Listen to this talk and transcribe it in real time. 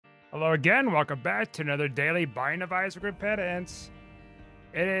Hello again, welcome back to another daily buying advice with repentance.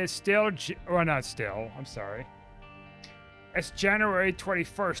 It is still, well not still, I'm sorry. It's January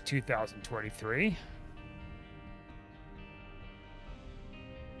 21st, 2023.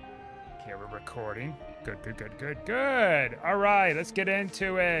 Okay, we're recording. Good. All right, let's get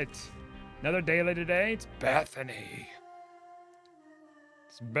into it. Another daily today, it's Bethany.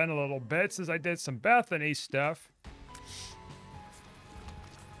 It's been a little bit since I did some Bethany stuff.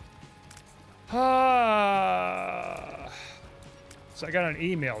 So I got an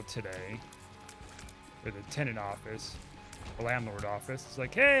email today for the tenant office, the landlord office. It's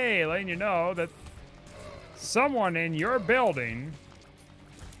like, hey, letting you know that someone in your building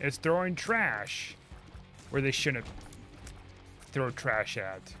is throwing trash where they shouldn't throw trash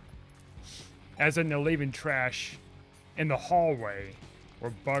at. As in they're leaving trash in the hallway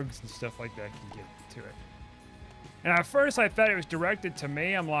where bugs and stuff like that can get to it. And at first I thought it was directed to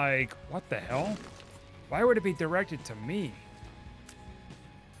me. I'm like, what the hell? Why would it be directed to me?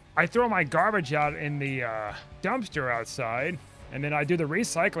 I throw my garbage out in the dumpster outside, and then I do the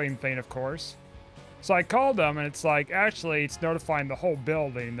recycling thing, of course. So I called them, and it's like, actually, it's notifying the whole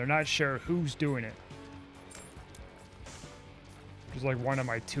building. They're not sure who's doing it. It's like one of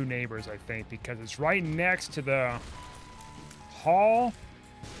my two neighbors, I think, because it's right next to the hall,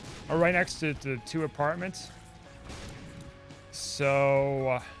 or right next to the two apartments.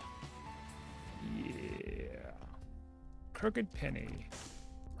 So, yeah. Crooked Penny.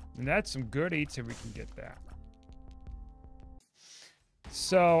 And that's some good eats if we can get that.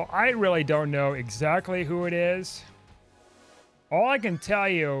 So, I really don't know exactly who it is. All I can tell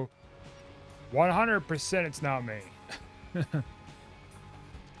you, 100% it's not me.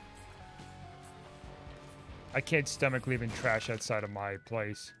 I can't stomach leaving trash outside of my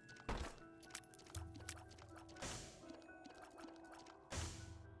place.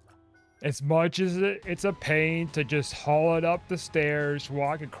 As much as it's a pain to just haul it up the stairs,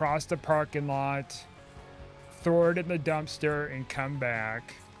 walk across the parking lot, throw it in the dumpster, and come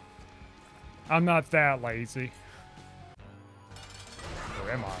back, I'm not that lazy. Or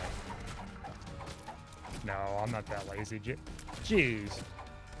am I? No, I'm not that lazy. Jeez.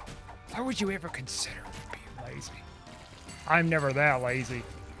 Why would you ever consider me being lazy? I'm never that lazy.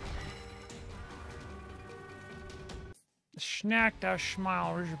 Snack the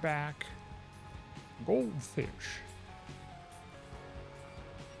Schmiler's back. Goldfish.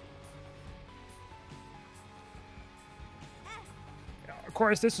 Of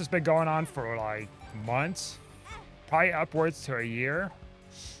course, this has been going on for like months, probably upwards to a year,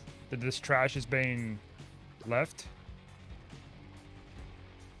 that this trash is being left.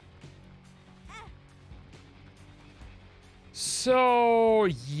 So,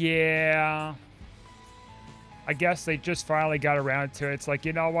 yeah. I guess they just finally got around to it. It's like,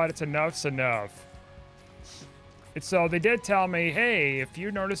 you know what? Enough's enough. And so they did tell me, hey, if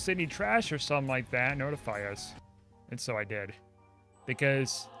you notice any trash or something like that, notify us. And so I did.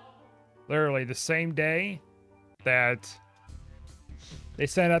 Because literally the same day that they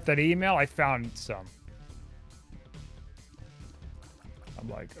sent out that email, I found some. I'm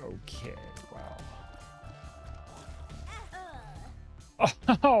like, okay, wow.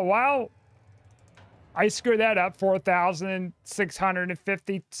 Oh, wow. I screwed that up.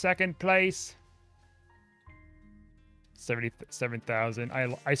 4,652nd place. 77,000.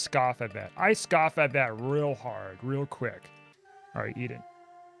 I scoff at that. I scoff at that real hard, real quick. All right, eat it.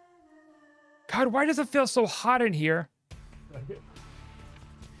 God, why does it feel so hot in here?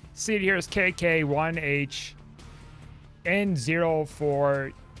 See it here is KK1H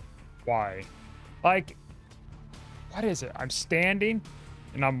N04Y. Like, what is it? I'm standing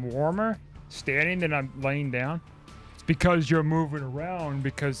and I'm warmer. Standing than I'm laying down. It's because you're moving around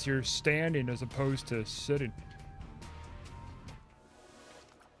because you're standing as opposed to sitting.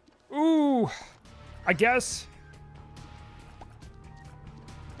 Ooh, I guess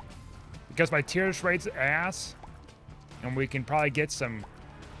because my tears rate's ass, and we can probably get some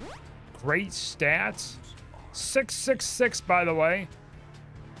great stats. 666, by the way.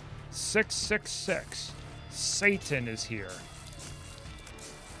 666. Satan is here.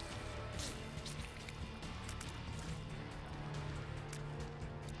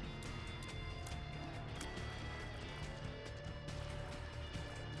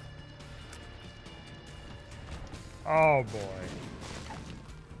 Oh boy.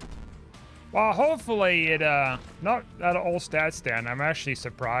 Well, hopefully it not that old stat stand. I'm actually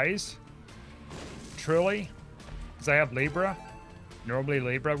surprised. Truly. Because I have Libra. Normally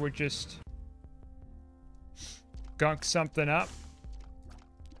Libra would just gunk something up.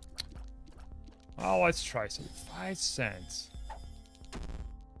 Oh, let's try some 5 cents.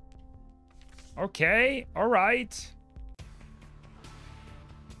 Okay, all right.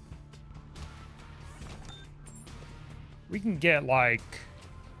 We can get, like,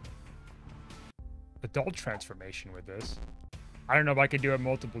 adult transformation with this. I don't know if I could do it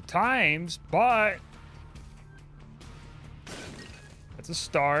multiple times, but that's a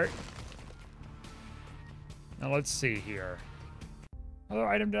start. Now let's see here. What other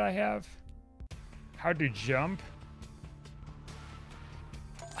item did I have? How to jump?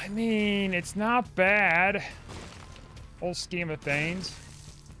 I mean, it's not bad. Whole scheme of things.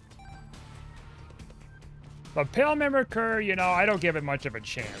 But Pale Mimicker, you know, I don't give it much of a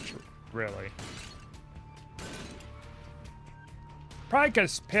chance, really. Probably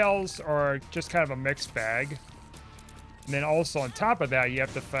because pills are just kind of a mixed bag. And then also on top of that, you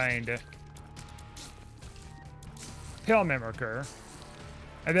have to find Pale Mimicker.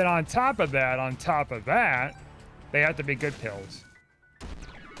 And then on top of that, they have to be good pills.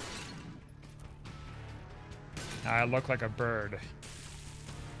 I look like a bird.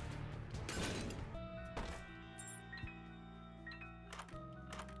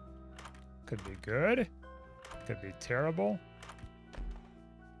 Could be good. Could be terrible.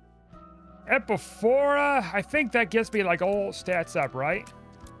 Epiphora, I think that gets me like all stats up, right?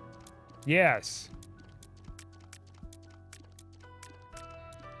 Yes.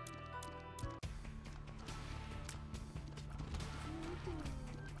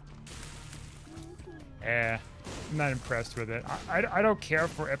 I'm not impressed with it. I don't care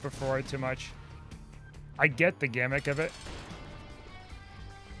for Epiphora too much. I get the gimmick of it.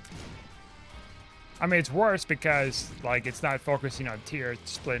 I mean, it's worse because, like, it's not focusing on tier,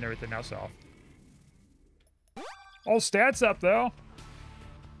 it's splitting everything else off. All stats up, though.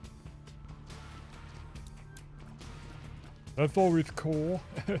 That's always cool.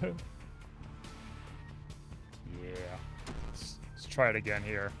 Yeah. Let's try it again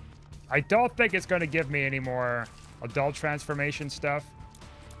here. I don't think it's going to give me any more adult transformation stuff.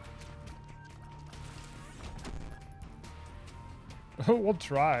 We'll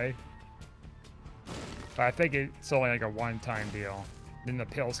try. But I think it's only like a one-time deal. Then the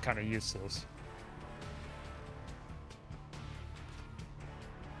pill's kind of useless.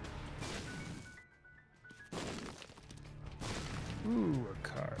 Ooh, a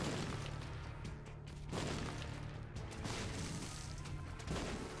card.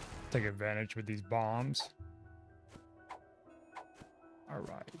 Take advantage with these bombs. All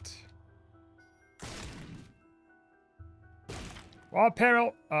right. Well,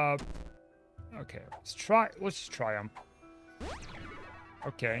 peril. Okay, let's just try them.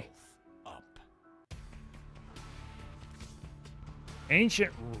 Okay. Up.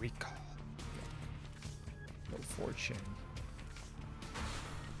 Ancient Recall. No fortune.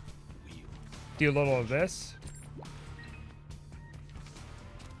 Do a little of this.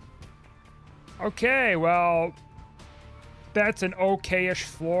 Okay, well, that's an okay-ish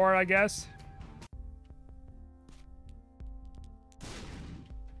floor, I guess.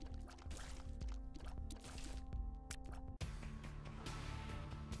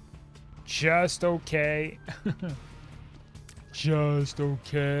 Just okay. Just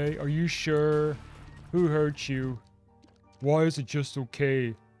okay. Are you sure? Who hurt you? Why is it just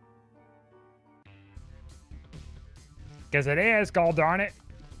okay? Because it is, god darn it.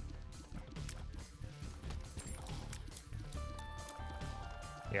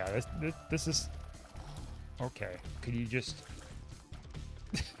 Yeah, this is... Okay, could you just...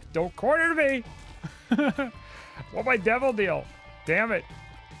 Don't corner me! What my devil deal? Damn it.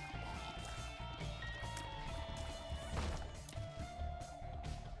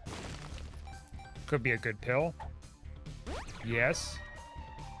 Could be a good pill. Yes.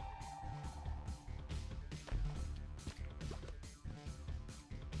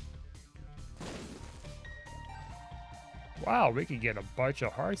 Wow, we could get a bunch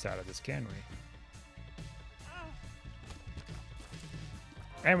of hearts out of this, can we?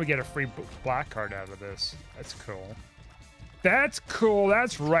 And we get a free black card out of this. That's cool. That's cool.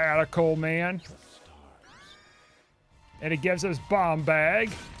 That's radical, man. And it gives us bomb bag,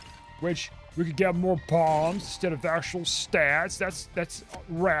 which we could get more bombs instead of actual stats. That's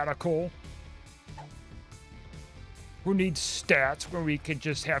radical. Who needs stats when we could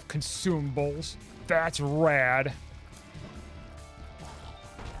just have consumables? That's rad.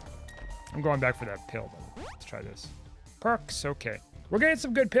 I'm going back for that pill, though. Let's try this. Perks, okay. We're getting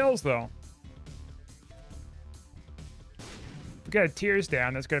some good pills, though. If we got a tears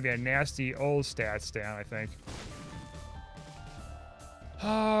down, that's going to be a nasty old stats down, I think.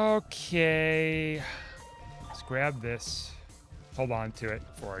 Okay. Let's grab this. Hold on to it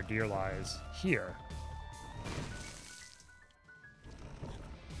for our dear lives. Here.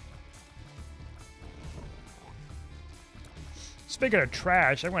 Speaking of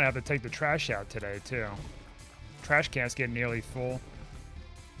trash, I'm gonna have to take the trash out today too. Trash can's getting nearly full.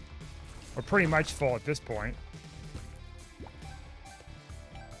 We're pretty much full at this point.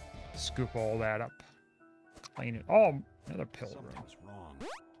 Scoop all that up. Clean it. Oh, another pilgrim.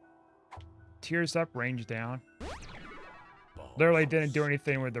 Tears up, range down. Literally didn't do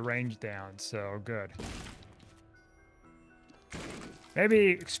anything with the range down, so good. Maybe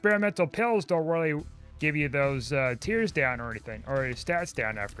experimental pills don't really give you those tears down or anything, or your stats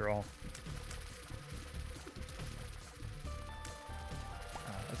down after all.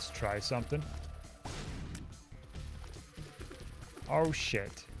 Let's try something. Oh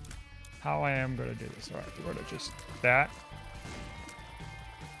shit. How I am gonna do this. Alright, we're gonna just that.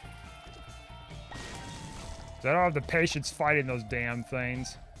 I don't have the patience fighting those damn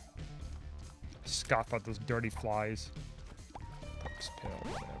things. Scoff at those dirty flies. Pox pill,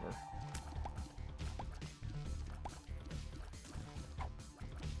 whatever.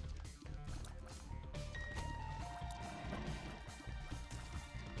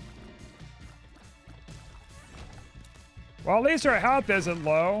 Well, at least our health isn't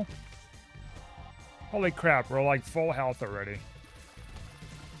low. Holy crap, we're like full health already.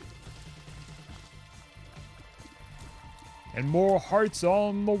 And more hearts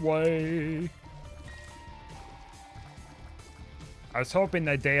on the way. I was hoping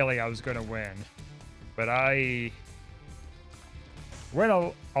that daily I was going to win. But I went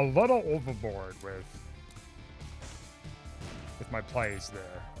a little overboard with my plays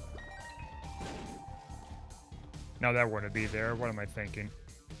there. No, that wouldn't be there. What am I thinking?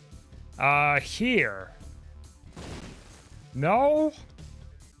 Here. No?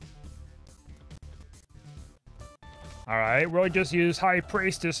 Alright, we'll just use High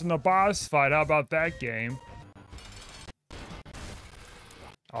Priestess in the boss fight. How about that game?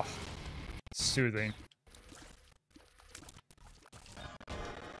 Oh, soothing.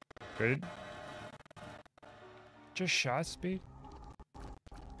 Good. Just shot speed?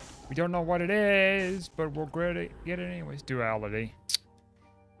 We don't know what it is, but we'll get it anyways. Duality.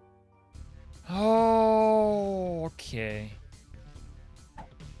 Oh, okay.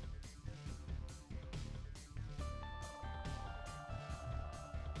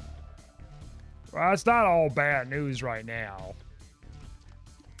 Well, it's not all bad news right now.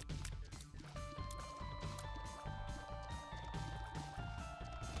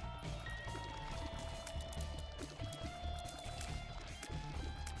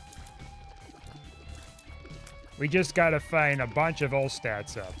 We just gotta find a bunch of old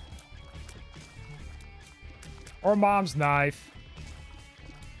stats up. Or Mom's Knife.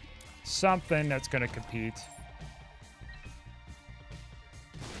 Something that's gonna compete.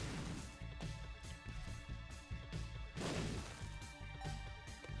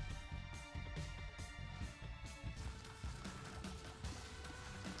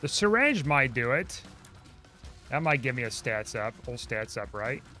 The syringe might do it. That might give me a stats up. Old stats up,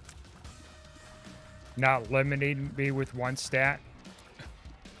 right? Not limiting me with one stat.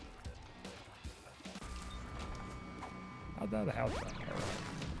 How'd that health up? Health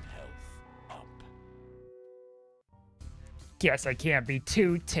up. Guess I can't be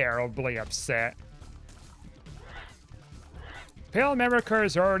too terribly upset. Pale Mimicker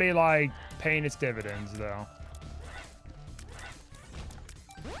is already like paying its dividends though.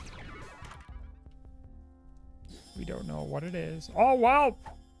 We don't know what it is. Oh well.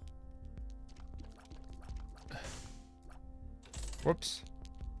 Whoops.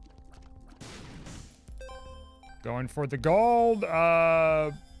 Going for the gold.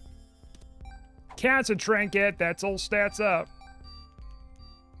 Cancer trinket. That's all stats up.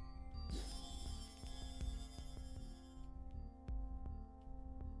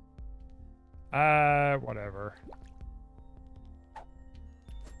 Whatever.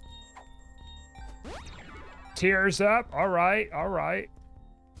 Tears up. All right. All right.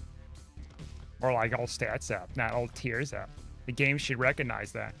 Or like all stats up, not all tears up. The game should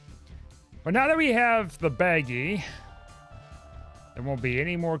recognize that. But now that we have the baggie, there won't be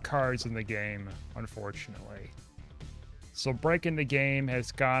any more cards in the game, unfortunately. So breaking the game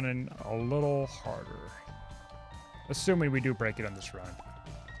has gotten a little harder. Assuming we do break it on this run.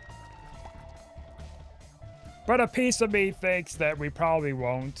 But a piece of me thinks that we probably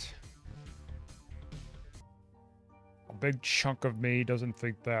won't. A big chunk of me doesn't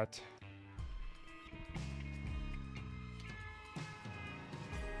think that.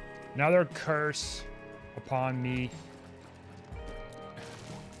 Another curse upon me.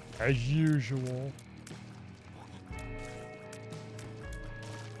 As usual.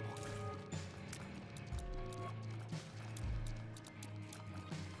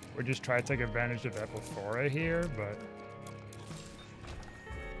 We'll just try to take advantage of that before I hear, but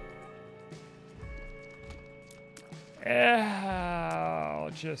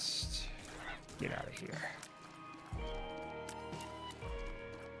I'll just get out of here.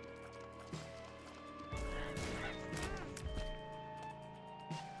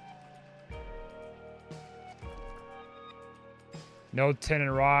 No tin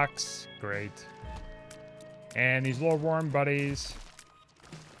and rocks. Great. And these little worm buddies.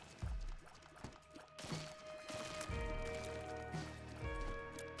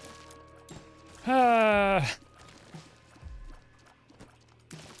 Wow.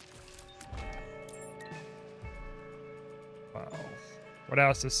 What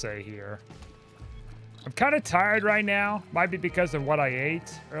else to say here? I'm kind of tired right now. Might be because of what I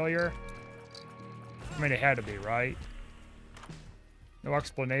ate earlier. I mean, it had to be, right? No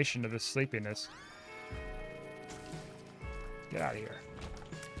explanation to this sleepiness. Get out of here.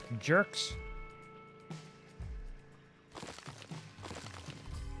 Jerks.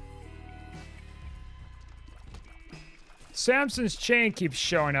 Samson's chain keeps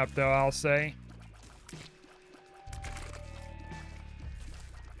showing up, though, I'll say.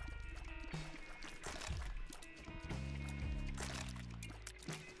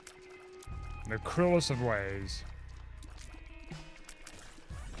 In the cruelest of ways.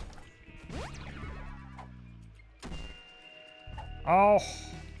 Oh.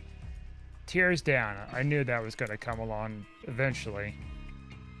 Tears down. I knew that was going to come along eventually.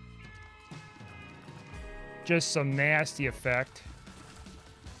 Just some nasty effect.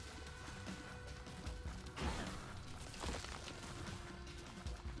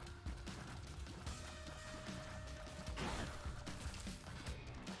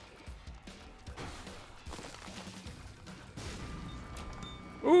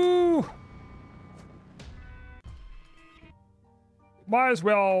 Ooh! Might as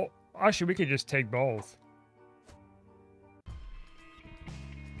well... Actually, we could just take both.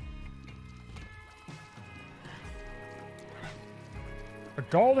 A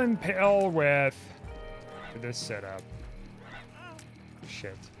golden pill with this setup.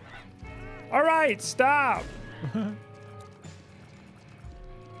 Shit. All right, stop.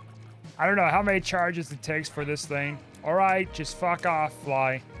 I don't know how many charges it takes for this thing. All right, just fuck off,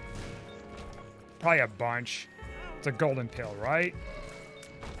 fly. Probably a bunch. It's a golden pill, right?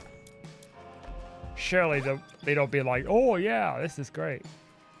 Surely they don't be like, oh yeah, this is great.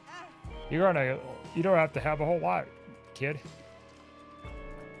 You don't have to have a whole lot, kid.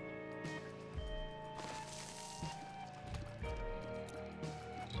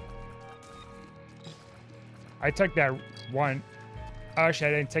 I took that one. Actually,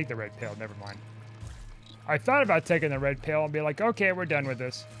 I didn't take the red pill. Never mind. I thought about taking the red pill and be like, okay, we're done with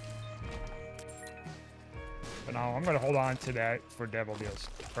this. But no, I'm going to hold on to that for Devil Deal's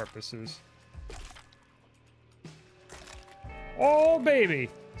purposes. Oh, baby.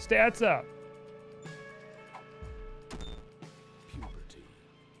 Stats up. Puberty.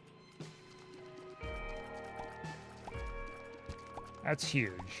 That's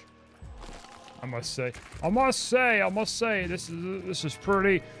huge. I must say, this is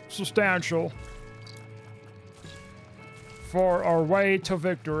pretty substantial for our way to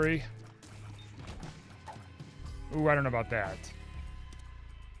victory. Ooh, I don't know about that.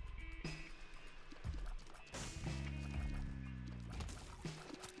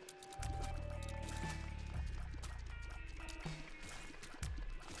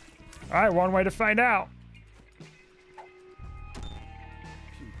 All right, one way to find out.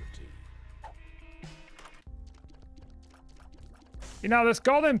 You know, this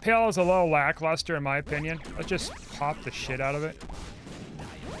golden pill is a little lackluster in my opinion. Let's just pop the shit out of it.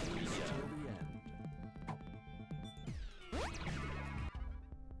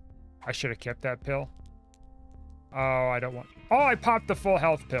 I should have kept that pill. Oh, I don't want... Oh, I popped the full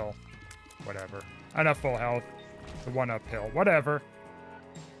health pill. Whatever. Enough full health. The 1-up pill. Whatever.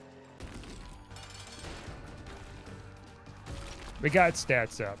 We got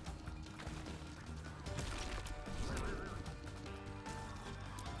stats up.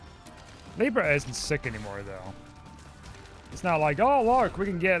 Libra isn't sick anymore, though. It's not like, oh, look, we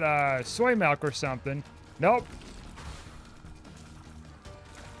can get soy milk or something. Nope.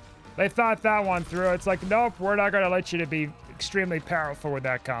 They thought that one through. It's like, nope, we're not going to let you to be extremely powerful with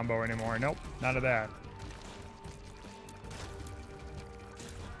that combo anymore. Nope, none of that.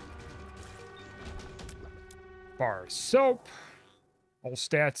 Bar of soap. All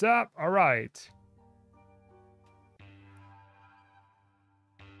stats up. All right.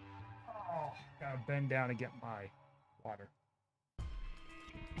 Oh, gotta bend down to get my water.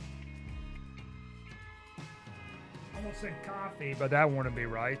 Almost said coffee, but that wouldn't be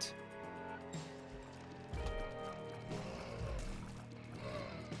right.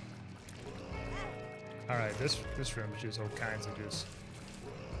 All right, this room is just all kinds of just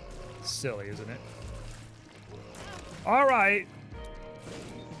silly, isn't it? All right.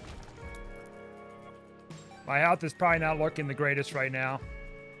 My health is probably not looking the greatest right now.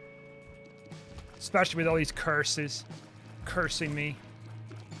 Especially with all these curses cursing me.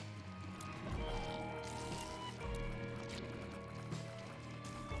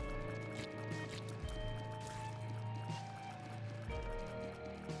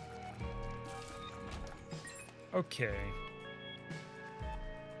 Okay.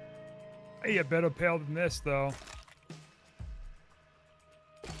 Hey, a better pale than this, though.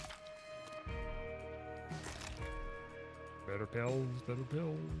 Better pills,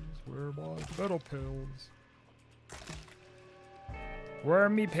 where are my better pills? Where are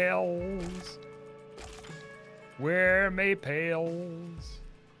me pills? Where are me pills?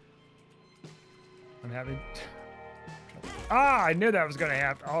 I'm having... Ah, I knew that was gonna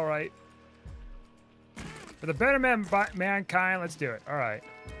happen. All right. For the betterment of mankind, let's do it. All right.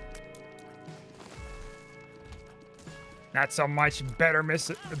 Not so much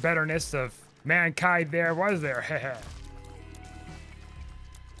betterness of mankind there, was there?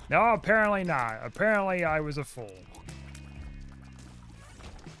 No, apparently not. Apparently I was a fool.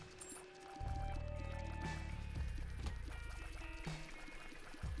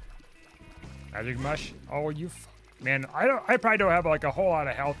 Magic mush? Oh, you... Man, I probably don't have like a whole lot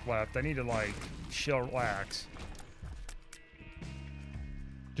of health left. I need to like chillax.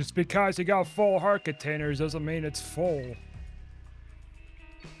 Just because you got full heart containers doesn't mean it's full.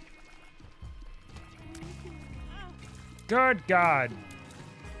 Good God.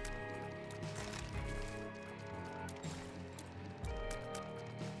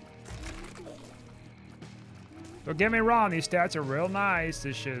 Don't get me wrong, these stats are real nice.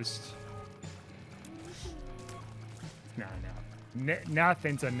 It's just... No.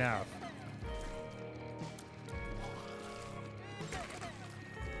 Nothing's enough.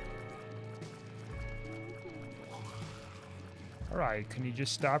 Alright, can you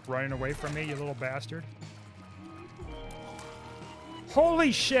just stop running away from me, you little bastard?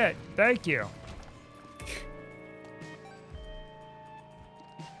 Holy shit! Thank you.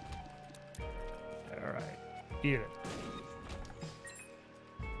 Alright, eat it.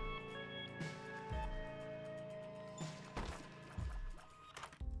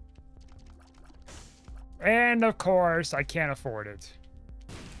 And of course, I can't afford it.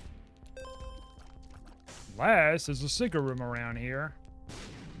 Unless there's a secret room around here.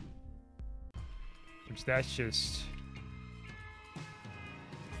 Which that's just...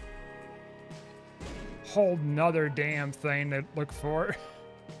 whole nother damn thing to look for.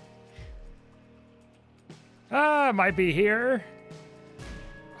 Ah, it might be here.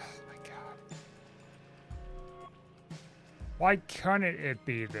 Oh my God. Why couldn't it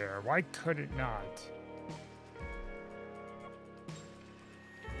be there? Why could it not?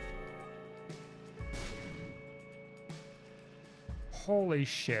 Holy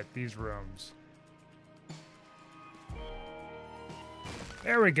shit, these rooms.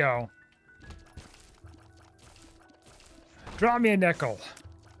 There we go. Draw me a nickel.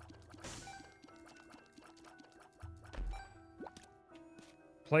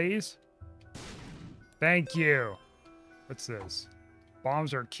 Please? Thank you. What's this?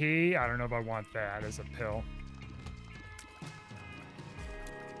 Bombs are key. I don't know if I want that as a pill.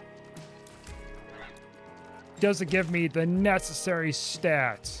 Doesn't give me the necessary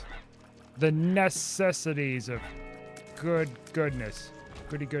stats. The necessities of goodness.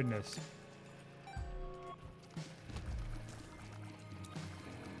 Goody goodness.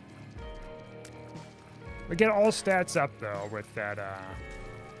 We get all stats up, though, with that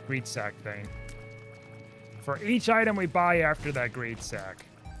greed sack thing. For each item we buy after that greed sack.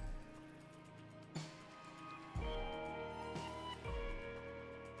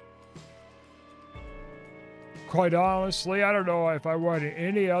 Quite honestly, I don't know if I want it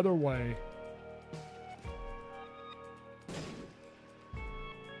any other way.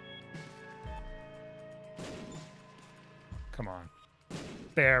 Come on.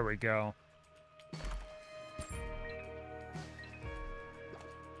 There we go.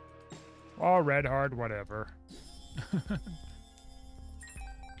 Oh, red hard, whatever.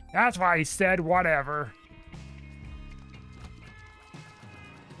 That's why he said whatever.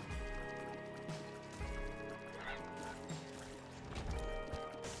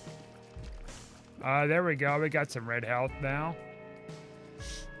 There we go. We got some red health now.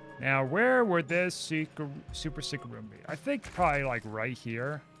 Now, where would this super secret room be? I think probably like right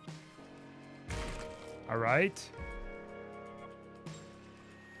here. All right.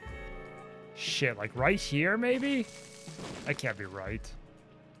 Shit, like right here, maybe? That can't be right.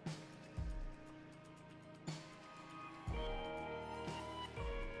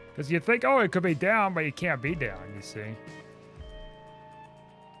 Because you think, oh, it could be down, but you can't be down, you see.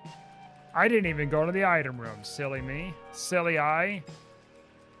 I didn't even go to the item room. Silly me. Silly I.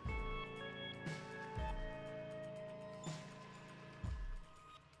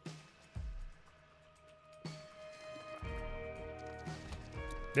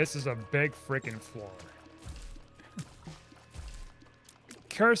 This is a big freaking floor.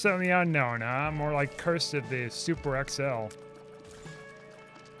 Curse of the Unknown, huh? More like Curse of the Super XL.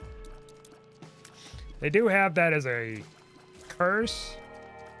 They do have that as a curse.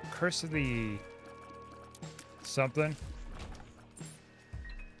 Curse of the something.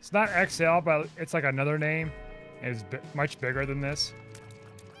 It's not XL, but it's like another name. It's much bigger than this.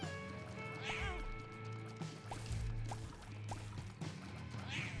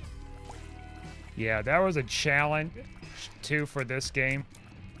 Yeah, that was a challenge too for this game.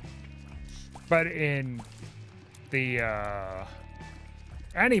 But in the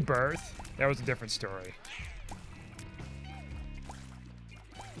Any Birth, that was a different story.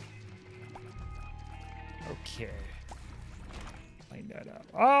 Okay. Clean that up.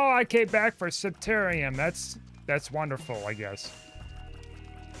 Oh, I came back for Septarium. That's wonderful, I guess.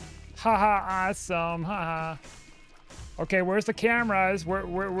 Haha, awesome. Haha. Okay, where's the cameras?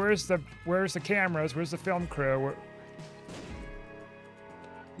 Where's the cameras? Where's the film crew?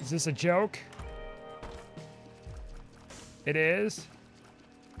 Is this a joke? It is?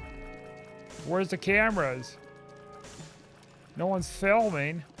 Where's the cameras? No one's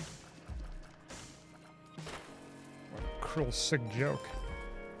filming. What a cruel, sick joke.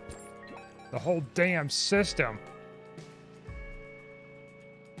 The whole damn system.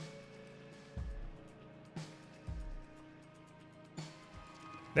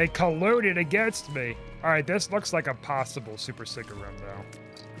 They colluded against me. All right, this looks like a possible Super Seeker room, though.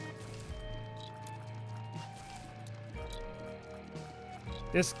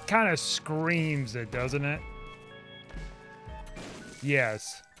 This kind of screams it, doesn't it?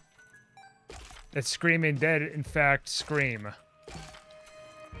 Yes. It's Screaming Dead, in fact, Scream.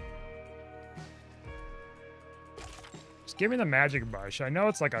 Just give me the magic brush. I know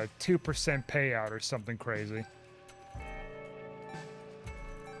it's like a 2% payout or something crazy.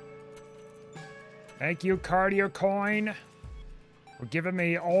 Thank you, Cardio Coin, for giving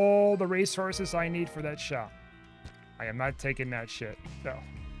me all the resources I need for that shop. I am not taking that shit.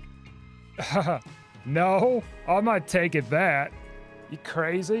 No. No, I'm not taking that. You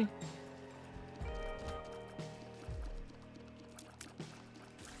crazy?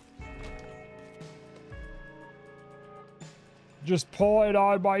 Just pull it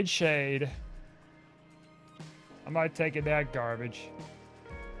on my shade. I'm not taking that garbage.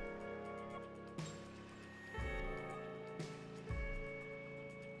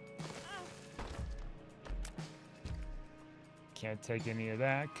 Can't take any of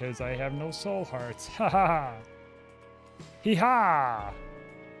that because I have no soul hearts. Ha ha ha! Hee ha!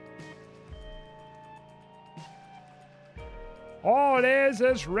 All it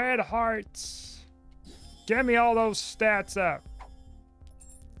is red hearts. Give me all those stats up.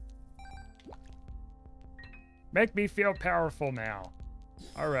 Make me feel powerful now.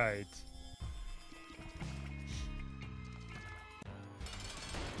 All right.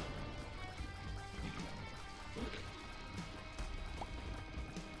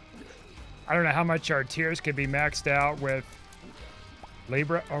 I don't know how much our tiers could be maxed out with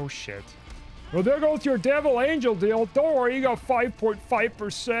Libra. Oh, shit. Well, there goes your Devil Angel deal. Don't worry, you got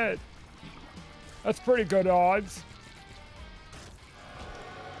 5.5%. That's pretty good odds.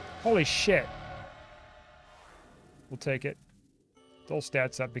 Holy shit. We'll take it. Throw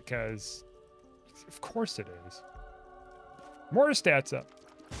stats up because... Of course it is. More stats up.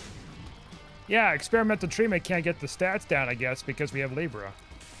 Yeah, experimental treatment can't get the stats down, I guess, because we have Libra.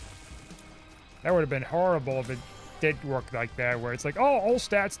 That would have been horrible if it did work like that, where it's like, oh, all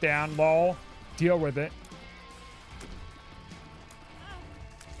stats down, lol. Deal with it.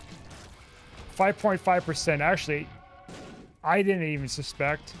 5.5%. Actually, I didn't even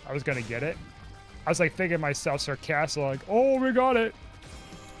suspect I was going to get it. I was like thinking to myself sarcastic, like, oh, we got it.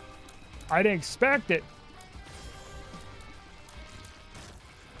 I didn't expect it.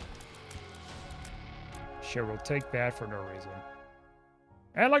 Sure, we'll take that for no reason.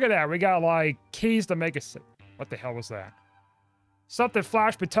 And look at that, we got like keys to make us. What the hell was that? Something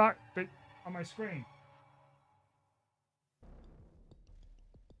flashed on my screen.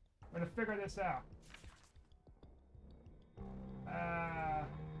 I'm gonna figure this out. I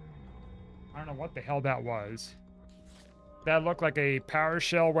don't know what the hell that was. That looked like a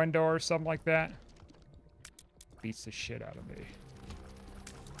PowerShell window or something like that. Beats the shit out of me.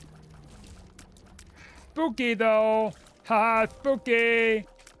 Spooky though. Ha, spooky.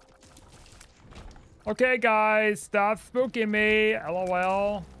 Okay, guys, stop spooking me.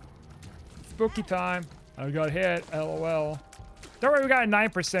 LOL. Spooky time. I got hit. LOL. Don't worry, we got a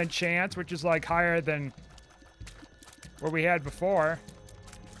 9% chance, which is like higher than what we had before.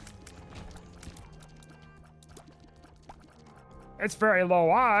 It's very low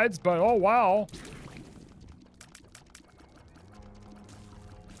odds, but oh well.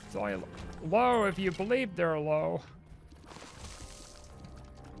 It's only low if you believe they're low.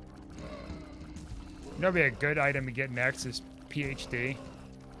 You know, be a good item to get next is PhD.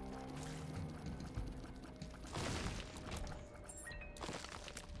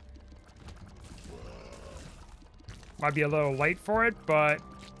 Might be a little late for it, but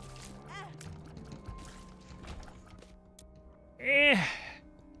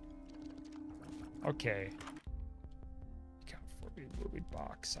okay. Count for me, movie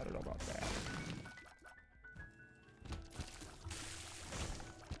box. I don't know about that.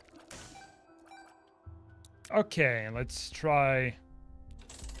 Okay, let's try.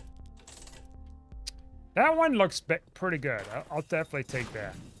 That one looks pretty good. I'll definitely take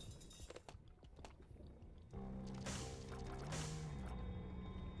that.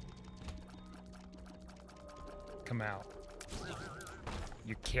 Come out.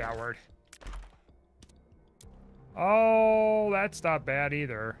 You coward. Oh, that's not bad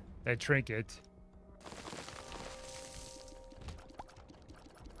either. That trinket.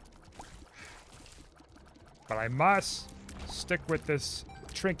 But I must stick with this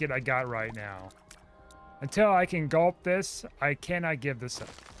trinket I got right now. Until I can gulp this, I cannot give this up.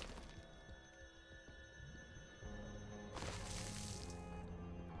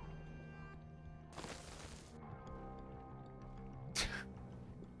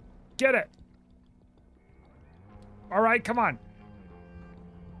 Get it. All right, come on.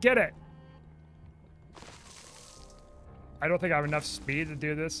 Get it. I don't think I have enough speed to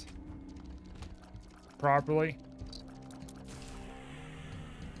do this properly.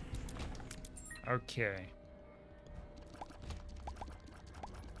 Okay.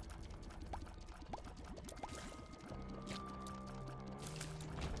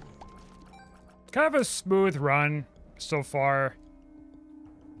 Kind of a smooth run so far.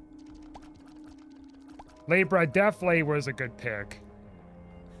 Libra definitely was a good pick.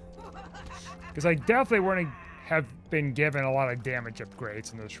 Because I definitely wouldn't have been given a lot of damage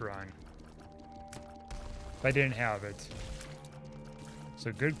upgrades in this run if I didn't have it.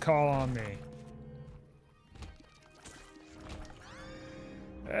 So good call on me.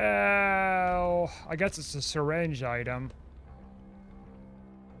 Well, I guess it's a syringe item.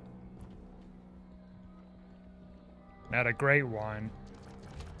 Not a great one.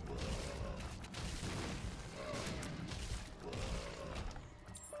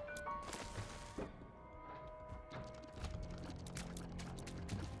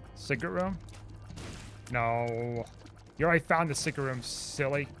 Secret room? No. You already found the secret room,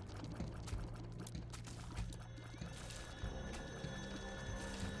 silly.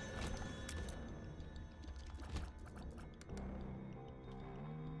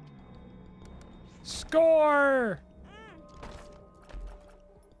 Score!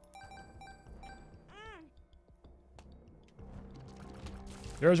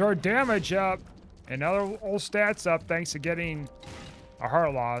 There's our damage up. And other old stats up thanks to getting a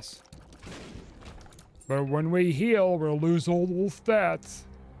heart loss. But when we heal, we'll lose all those stats.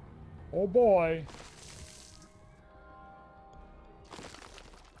 Oh boy.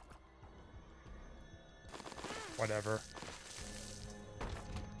 Whatever.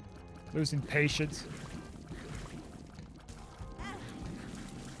 Losing patience.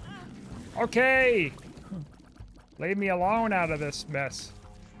 Okay! Leave me alone out of this mess.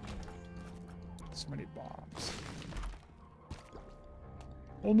 So many bombs.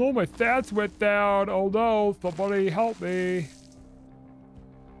 Oh no, my stats went down. Oh no, somebody help me.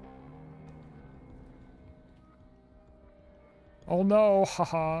 Oh no,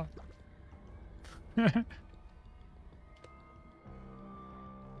 haha.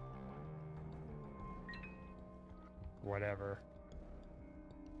 Whatever.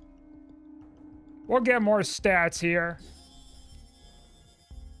 We'll get more stats here.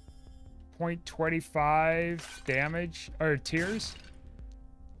 0.25 damage, or tears.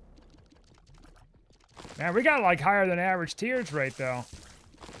 Man, we got like higher than average tears rate though.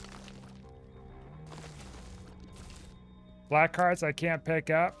 Black cards I can't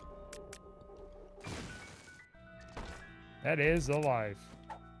pick up. That is the life.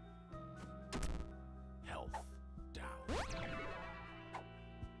 Health down.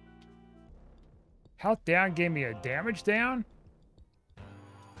 Health down gave me a damage down?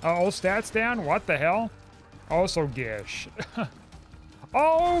 Oh, stats down? What the hell? Also Gish.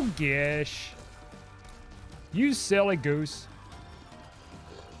 Oh, Gish. You silly goose.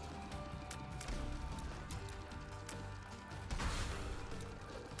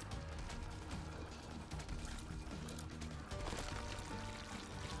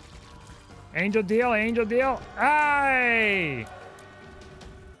 Angel deal, angel deal. Aye!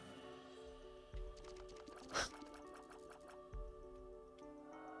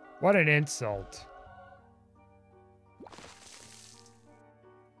 What an insult.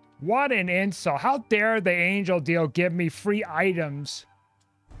 What an insult. How dare the angel deal give me free items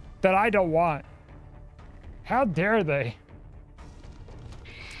that I don't want? How dare they?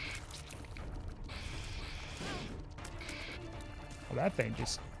 Well, that thing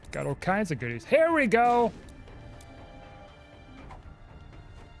just got all kinds of goodies. Here we go.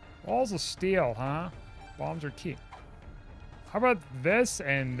 Walls of steel, huh? Bombs are key. How about this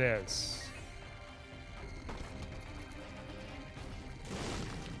and this?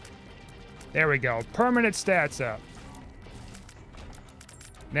 There we go. Permanent stats up.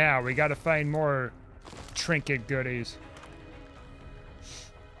 Now we gotta find more trinket goodies.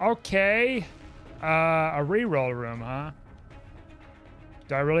 Okay. A reroll room, huh?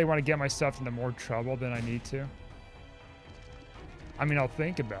 Do I really want to get myself into more trouble than I need to? I mean, I'll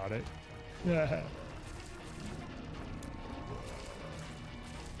think about it.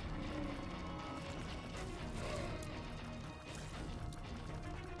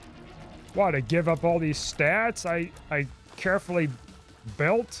 What, to give up all these stats I carefully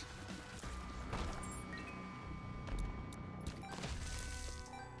built?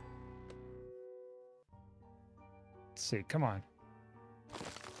 Let's see, come on.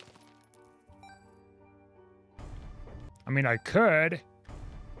 I mean, I could.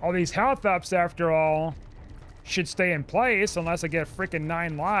 All these health ups, after all, should stay in place unless I get freaking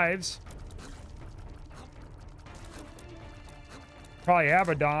 9 lives. Probably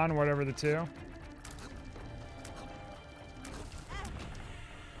Abaddon, whatever the two.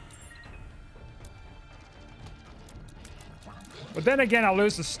 But then again, I'll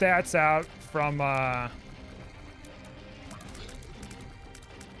lose the stats out from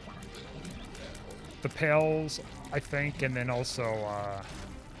the pills, I think, and then also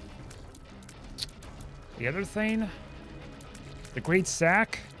the other thing, the Great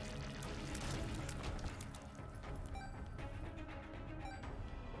Sack.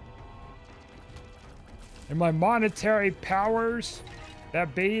 And my monetary powers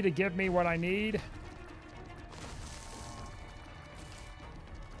that be to give me what I need.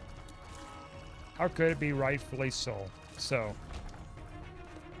 How could it be rightfully so?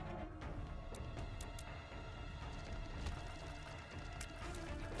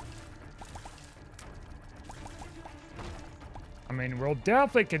 I mean, we'll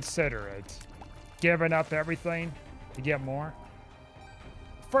definitely consider it. Giving up everything to get more.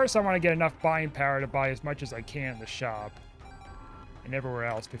 First, I want to get enough buying power to buy as much as I can in the shop and everywhere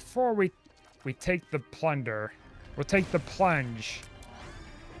else before we take the plunder. We'll take the plunge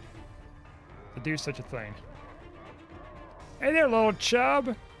to do such a thing. Hey there, little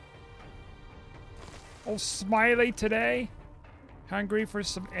chub. Old Smiley today. Hungry for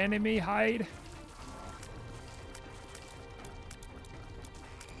some enemy hide?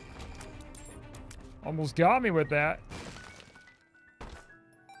 Almost got me with that.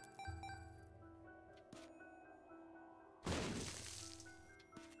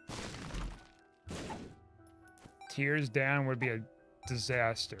 Tears down would be a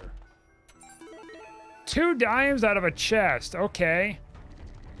disaster. 2 dimes out of a chest. Okay.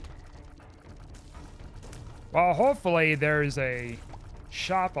 Well, hopefully there's a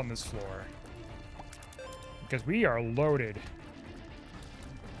shop on this floor. Because we are loaded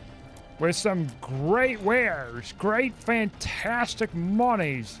with some great wares. Great, fantastic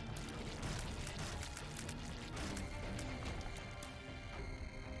monies.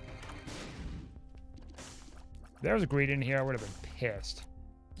 If there was a greed in here, I would have been pissed.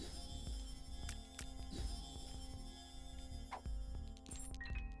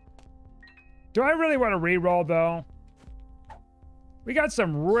 Do I really want to reroll, though? We got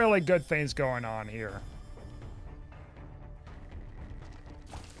some really good things going on here.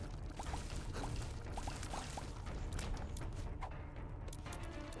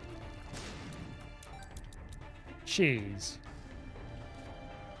 Jeez.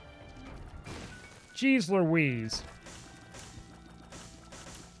 Jeez Louise.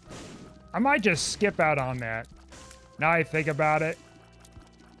 I might just skip out on that. Now I think about it.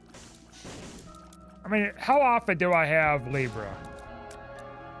 I mean, how often do I have Libra?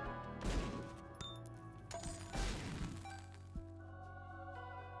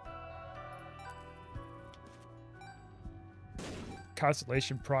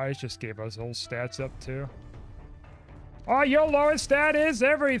 Constellation Prize just gave us whole stats up too. Oh, your lowest stat is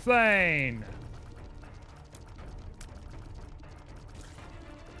everything.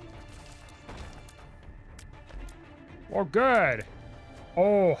 Well, good.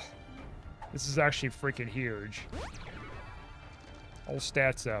 Oh, this is actually freaking huge. All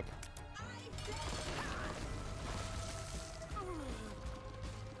stats up.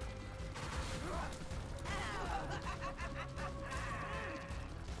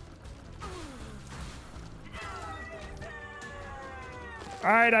 All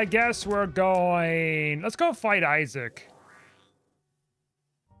right, I guess we're going... Let's go fight Isaac.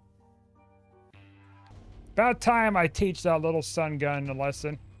 About time I teach that little sun gun a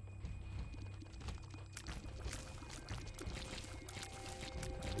lesson.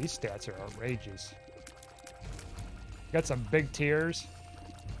 These stats are outrageous. Got some big tiers.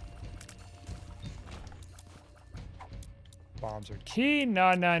 Bombs are key.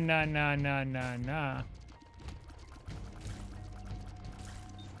 Nah, nah, nah, nah, nah, nah, nah.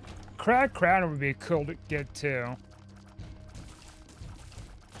 Crack crown would be cool to get too.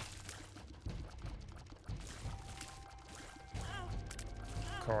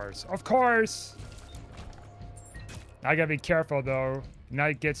 Of course. Of course! I gotta be careful though.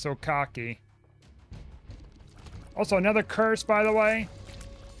 Not get so cocky. Also, another curse, by the way.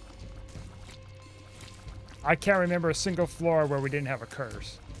 I can't remember a single floor where we didn't have a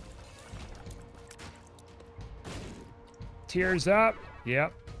curse. Tears up.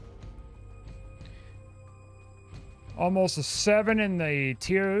 Yep. Almost a 7 in the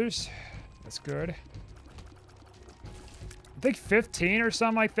tiers. That's good. I think 15 or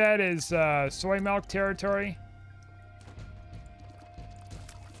something like that is soy milk territory.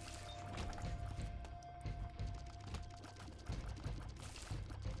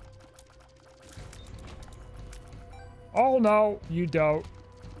 Oh no, you don't.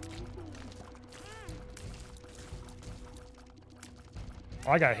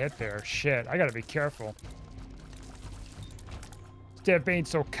 Oh, I got hit there. Shit, I gotta be careful. Instead of being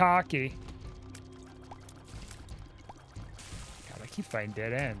so cocky. God, I keep finding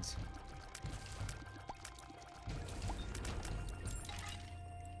dead ends.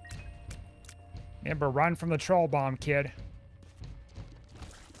 Remember, run from the troll bomb, kid.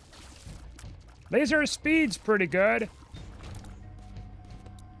 Laser speed's pretty good.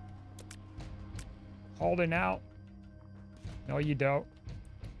 Holding out. No, you don't.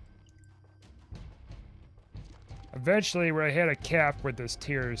 Eventually, we're gonna hit a cap with this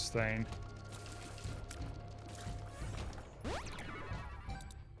tears thing.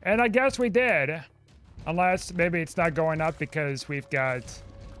 And I guess we did. Unless maybe it's not going up because we've got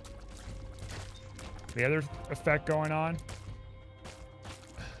the other effect going on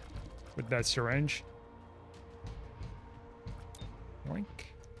with that syringe. Yoink.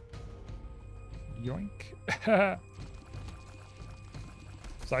 Yoink.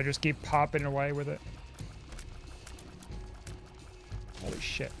 So I just keep popping away with it. Holy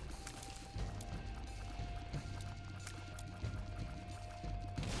shit.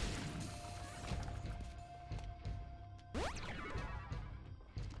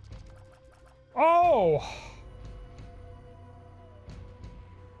 Oh!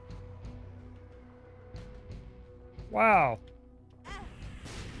 Wow.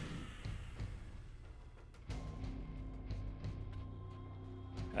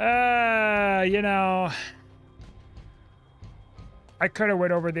 You know, I could have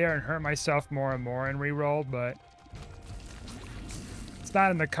went over there and hurt myself more and more and re-rolled, but it's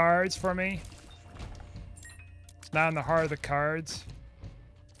not in the cards for me. It's not in the heart of the cards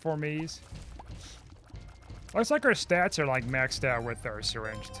for me's. Looks like our stats are like maxed out with our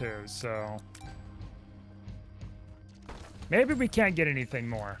syringe too, so maybe we can't get anything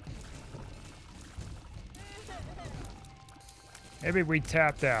more. Maybe we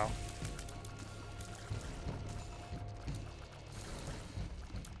tapped out.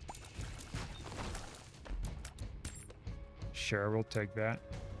 Sure, we'll take that.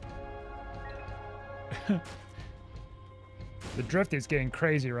 The drift is getting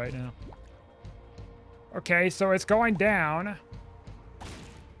crazy right now. Okay, so it's going down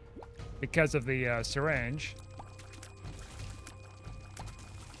because of the syringe.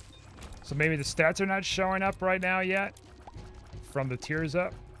 So maybe the stats are not showing up right now yet from the tears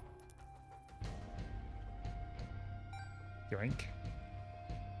up. Yoink.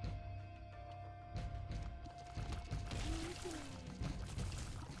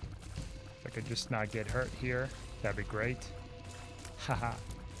 If I could just not get hurt here, that'd be great. Haha.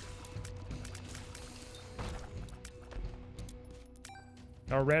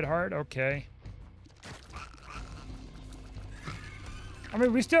 No red heart? Okay. I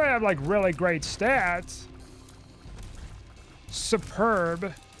mean, we still have, like, really great stats.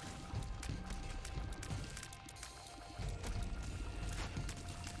 superb.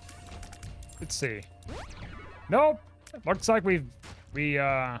 Let's see. Nope. Looks like we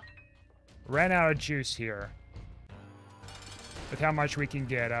ran out of juice here. With how much we can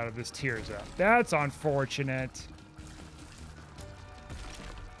get out of this tears up. That's unfortunate.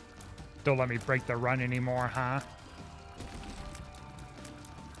 Don't let me break the run anymore, huh?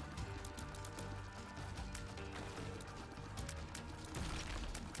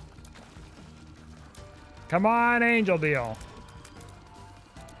 Come on, Angel Deal.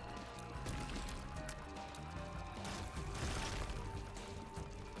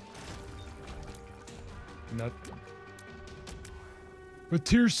 Nothing. But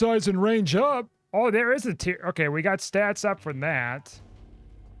tier size and range up. Oh, there is a tier. Okay, we got stats up from that.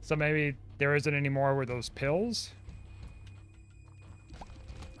 So maybe there isn't any more with those pills.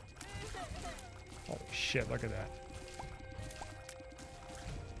 Holy shit, look at that.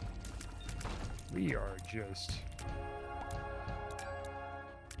 We are just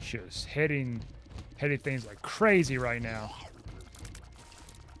hitting things like crazy right now.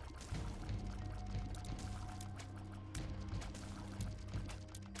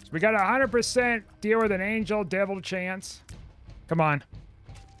 So we got a 100% deal with an angel devil chance. Come on,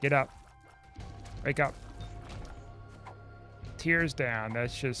 get up, wake up. Tears down.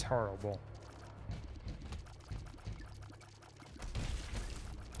 That's just horrible.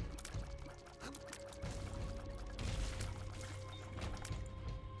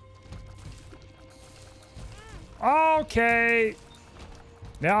 Okay.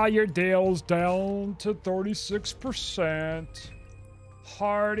 Now your deal's down to 36%.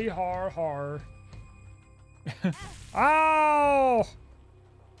 Hardy har har. Oh!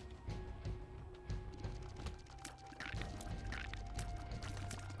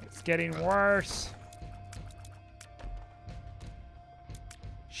 It's getting worse.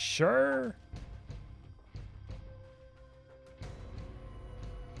 Sure.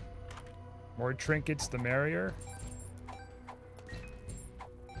 More trinkets, the merrier.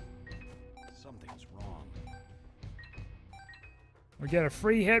 Something's wrong. We get a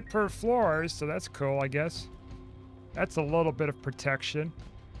free hit per floor, so that's cool, I guess. That's a little bit of protection.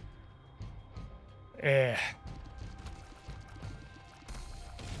 Eh.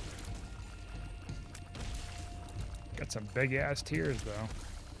 Got some big ass tears though.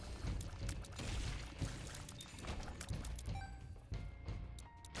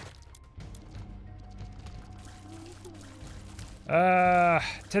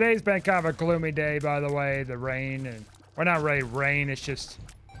 Today's been kind of a gloomy day, by the way. The rain and, well, not really rain, it's just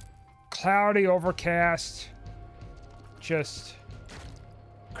cloudy, overcast, just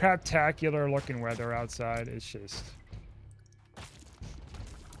craptacular looking weather outside. It's just, I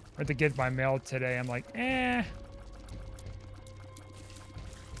went to get my mail today. I'm like, eh.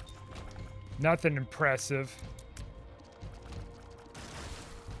 Nothing impressive.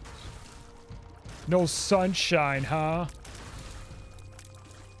 No sunshine, huh?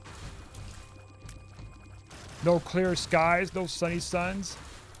 No clear skies, no sunny suns.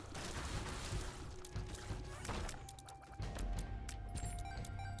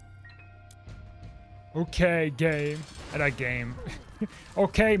 Okay, game. Not game.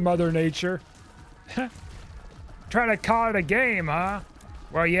 Okay, Mother Nature. Trying to call it a game, huh?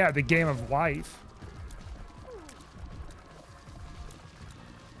 Well, yeah, the game of life.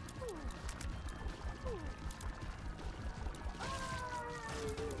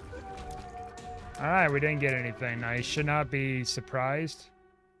 Alright, we didn't get anything. I should not be surprised.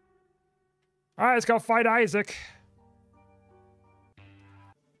 Alright, let's go fight Isaac.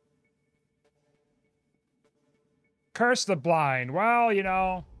 Curse the blind. Well, you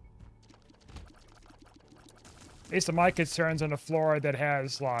know, at least of my concerns on a floor that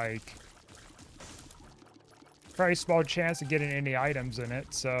has, like, very small chance of getting any items in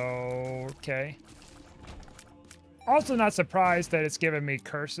it, so, okay. Also not surprised that it's giving me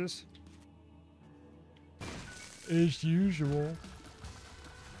curses. As usual.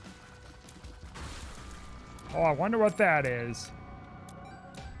 Oh, I wonder what that is.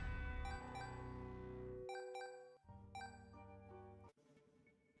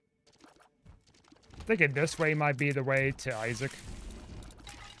 Thinking this way might be the way to Isaac.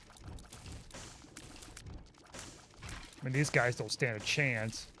 I mean, these guys don't stand a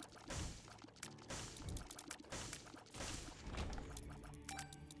chance.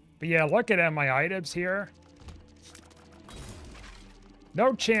 But yeah, looking at my items here.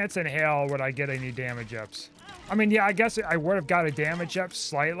 No chance in hell would I get any damage ups. I mean, yeah, I guess I would have got a damage up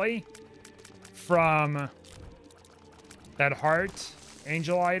slightly from that heart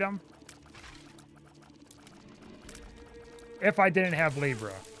angel item. if I didn't have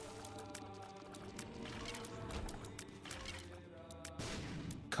Libra.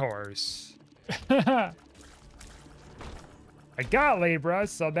 Of course. I got Libra,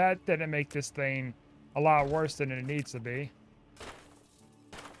 so that didn't make this thing a lot worse than it needs to be.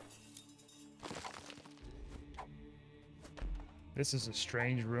 This is a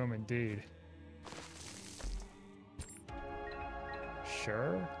strange room indeed.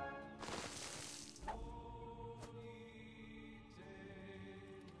 Sure.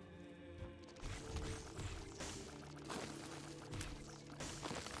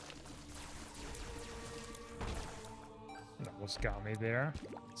 Almost got me there,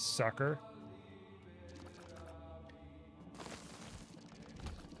 sucker.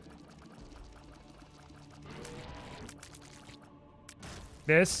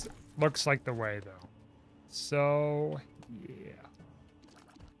 This looks like the way, though. So, yeah.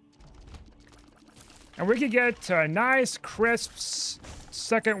 And we could get to a nice, crisp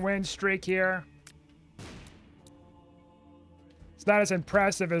second win streak here. It's not as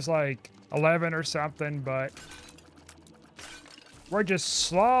impressive as, like, 11 or something, but we're just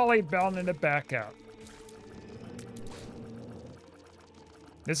slowly building it back up.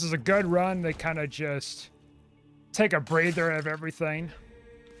 This is a good run. They kind of just take a breather of everything.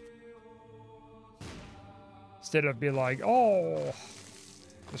 Instead of be like, oh,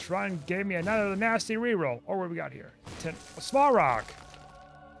 this run gave me another nasty reroll. Oh, what do we got here? A small rock.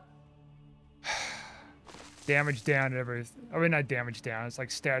 Damage down to everything. I mean, not damage down. It's like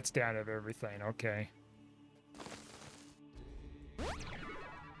stats down of everything. Okay.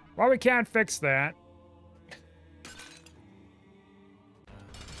 Well, we can't fix that.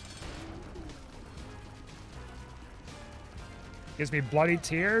 Gives me bloody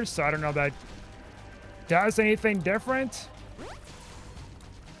tears, so I don't know if that does anything different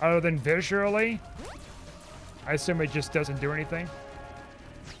other than visually. I assume it just doesn't do anything.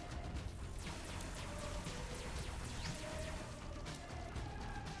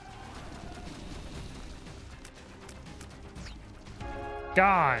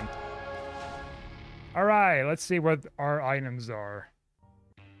 Gone. All right, let's see what our items are.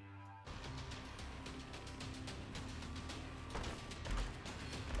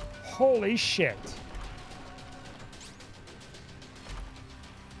 Holy shit.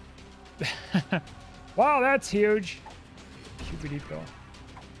 Wow, that's huge. QBD pill.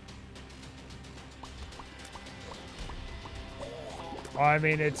 Oh, I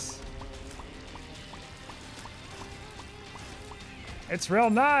mean, it's real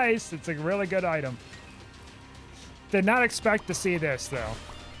nice. It's a really good item. Did not expect to see this, though.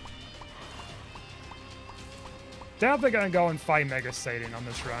 Definitely gonna go and fight Mega Satan on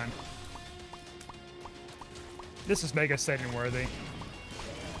this run. This is Mega Satan worthy.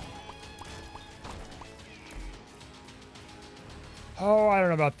 Oh, I don't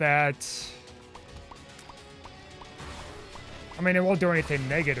know about that. I mean, it won't do anything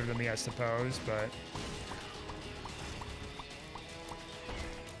negative to me, I suppose, but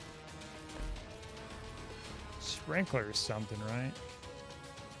sprinkler or something, right?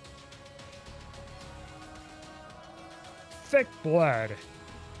 Thick blood.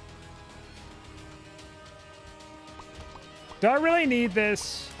 Do I really need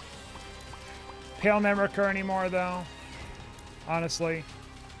this Pale Nemriker anymore, though? Honestly.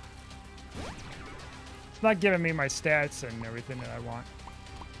 It's not giving me my stats and everything that I want.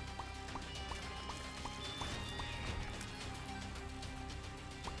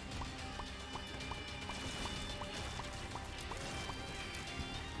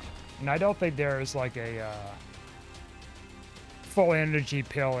 And I don't think there is like a full energy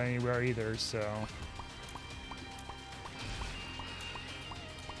pill anywhere either, so.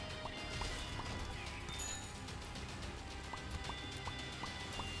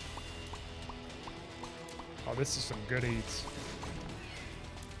 Oh, this is some good eats.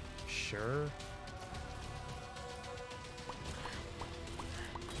 Sure.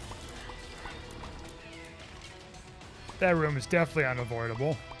 That room is definitely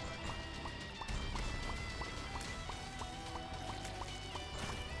unavoidable.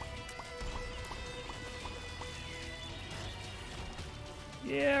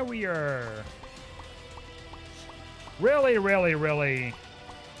 Yeah, we are really, really, really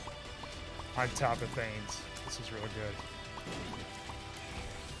on top of things. This is real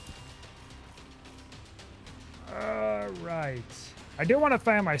good. All right. I do want to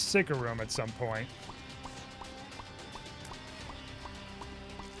find my secret room at some point.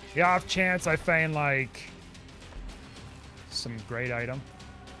 The off chance I find like some great item.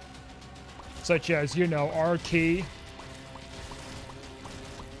 Such as, you know, our key.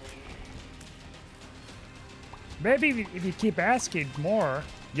 Maybe if you keep asking more,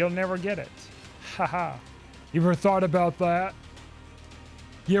 you'll never get it. Haha. You ever thought about that?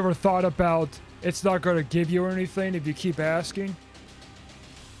 You ever thought about it's not going to give you anything if you keep asking?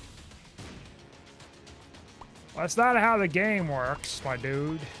 Well, that's not how the game works, my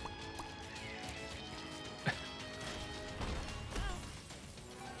dude.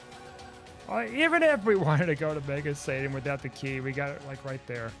 Well, even if we wanted to go to Mega Stadium without the key, we got it like right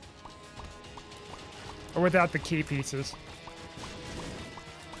there. Or without the key pieces.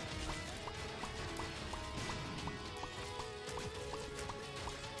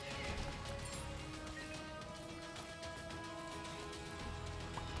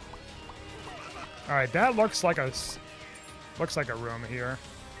 All right, that looks like a room here.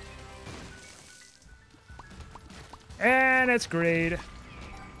 And it's greed.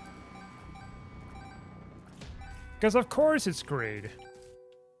 Because of course it's greed.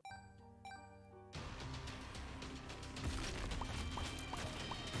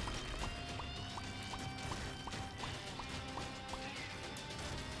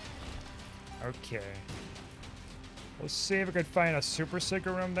 Okay. Let's see if we could find a super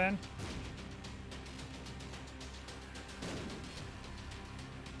secret room then.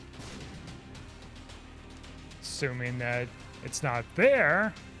 Assuming that it's not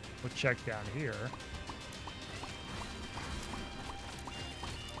there, we'll check down here.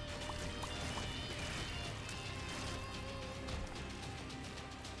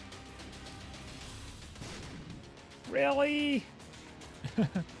 Really?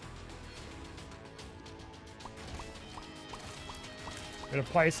 Gonna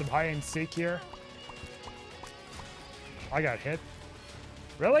play some hide and seek here. I got hit.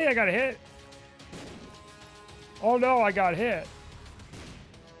 Really? I got hit? Oh no, I got hit.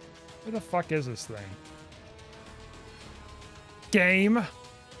 Where the fuck is this thing? Game?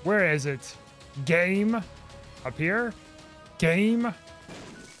 Where is it? Game? Up here? Game?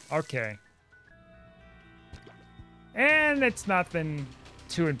 Okay. And it's nothing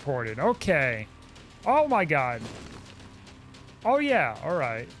too important. Okay. Oh my god. Oh yeah,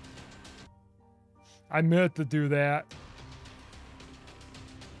 alright. I meant to do that.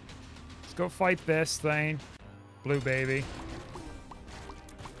 Let's go fight this thing. Blue baby.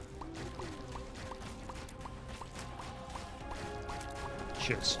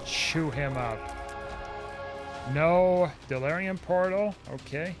 Just chew him up. No delirium portal.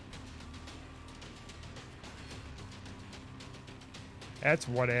 Okay. That's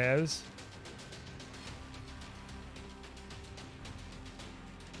what it is.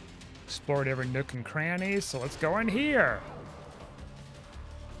 Explored every nook and cranny, so let's go in here.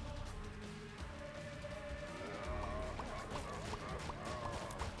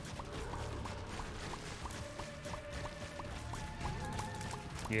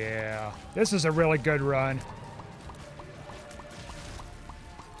 Yeah, this is a really good run.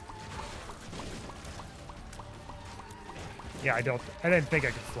 Yeah, I didn't think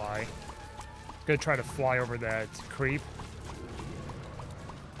I could fly. Gonna try to fly over that creep.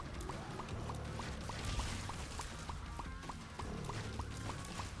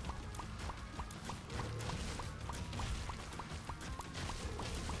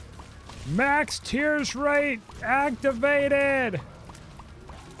 Max tears rate activated!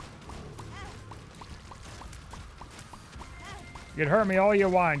 You can hurt me all you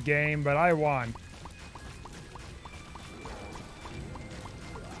want, game, but I won.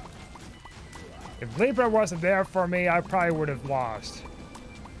 If Libra wasn't there for me, I probably would have lost.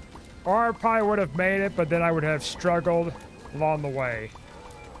 Or I probably would have made it, but then I would have struggled along the way.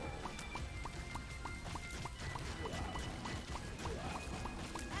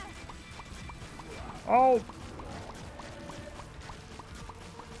 Oh!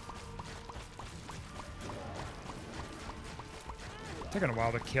 Taking a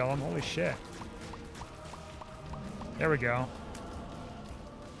while to kill him. Holy shit. There we go.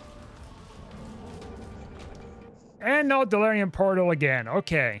 And no delirium portal again.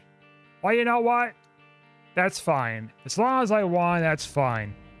 Okay. Well, you know what? That's fine. As long as I won, that's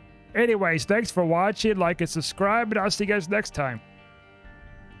fine. Anyways, thanks for watching. Like and subscribe, and I'll see you guys next time.